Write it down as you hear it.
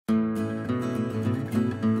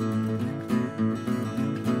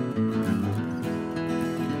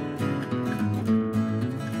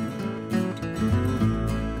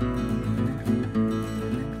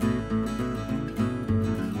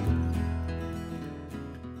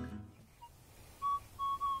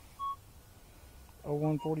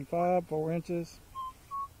0145, 4 inches.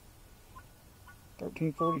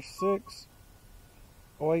 1346,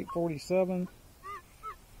 0847.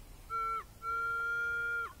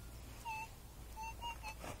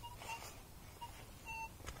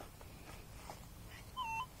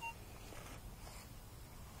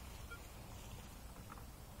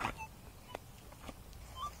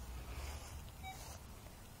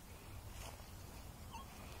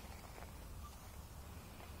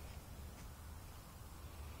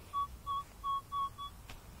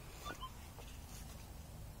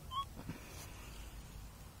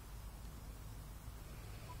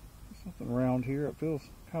 Something around here. It feels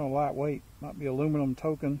kind of lightweight. Might be aluminum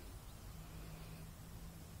token.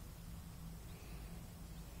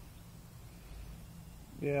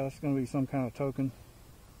 Yeah, it's going to be some kind of token.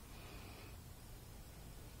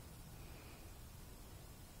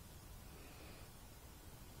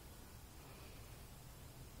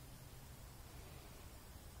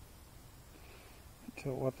 Can't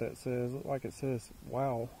tell what that says. Looks like it says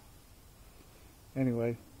wow.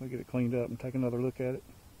 Anyway, we'll get it cleaned up and take another look at it.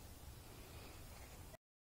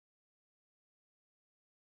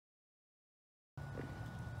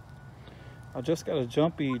 I just got a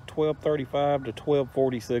jumpy 1235 to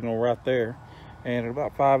 1240 signal right there, and at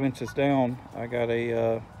about 5 inches down I got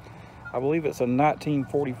a I believe it's a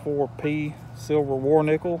 1944p silver war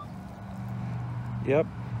nickel. Yep.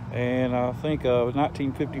 And I think a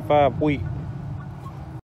 1955 wheat.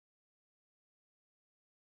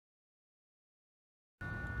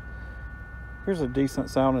 Here's a decent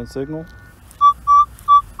sounding signal.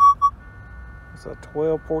 It's a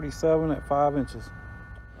 1247 at 5 inches.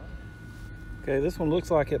 Okay, this one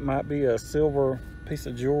looks like it might be a silver piece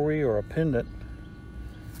of jewelry or a pendant.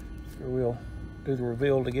 So we'll do the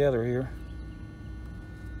reveal together here.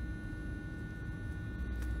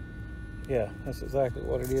 Yeah, that's exactly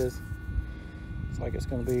what it is. It's like it's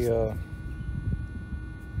going to be,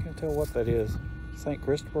 can't tell what that is. St.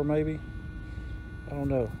 Christopher maybe? I don't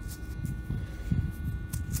know.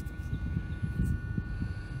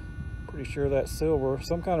 Pretty sure that's silver,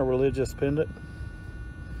 some kind of religious pendant.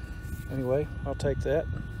 Anyway, I'll take that.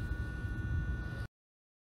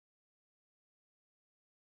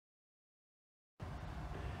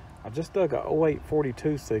 I just dug a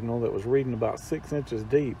 0842 signal that was reading about 6 inches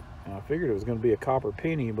deep. And I figured it was going to be a copper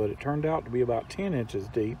penny, but it turned out to be about 10 inches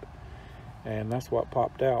deep. And that's what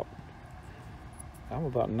popped out. I'm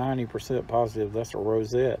about 90% positive that's a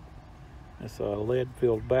rosette. It's a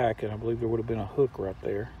lead-filled back, and I believe there would have been a hook right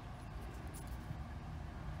there.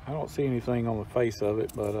 I don't see anything on the face of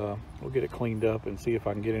it, but we'll get it cleaned up and see if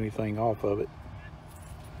I can get anything off of it.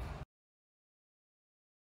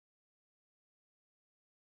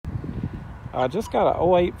 I just got a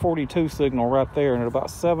 0842 signal right there, and at about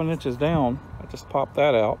 7 inches down, I just popped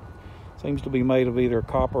that out. Seems to be made of either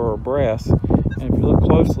copper or brass. And if you look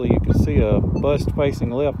closely, you can see a bust facing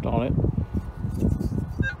left on it.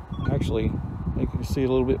 Actually, you can see a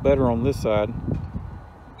little bit better on this side.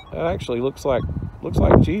 That actually looks like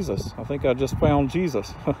Jesus. I think I just found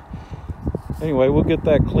Jesus. Anyway, we'll get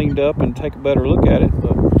that cleaned up and take a better look at it,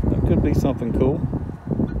 but that could be something cool.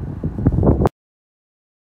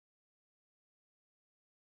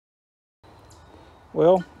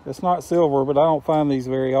 Well, it's not silver, but I don't find these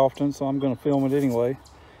very often, so I'm going to film it anyway.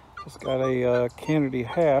 Just got a Kennedy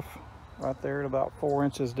half right there at about 4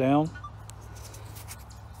 inches down.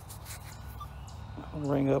 I'll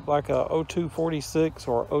ring up like a 0246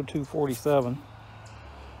 or 0247.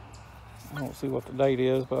 I don't see what the date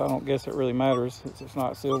is, but I don't guess it really matters since it's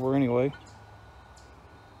not silver anyway.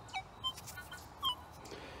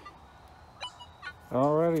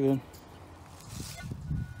 Alrighty then.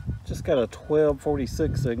 Just got a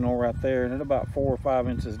 1246 signal right there, and at about 4 or 5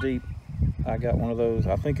 inches deep, I got one of those.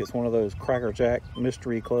 I think it's one of those Cracker Jack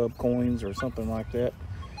Mystery Club coins or something like that.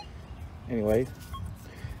 Anyway,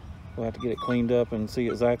 we'll have to get it cleaned up and see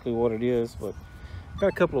exactly what it is, but got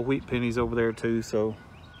a couple of wheat pennies over there too, so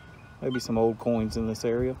maybe some old coins in this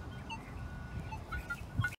area.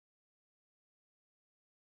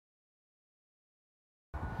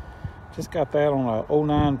 Just got that on a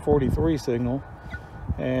 0943 signal,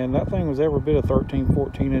 and that thing was every bit of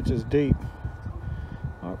 13-14 inches deep.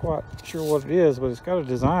 Not quite sure what it is, but it's got a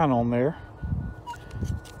design on there.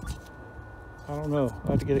 I don't know.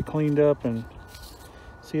 I'll have to get it cleaned up and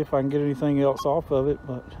see if I can get anything else off of it,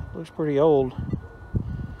 but it looks pretty old.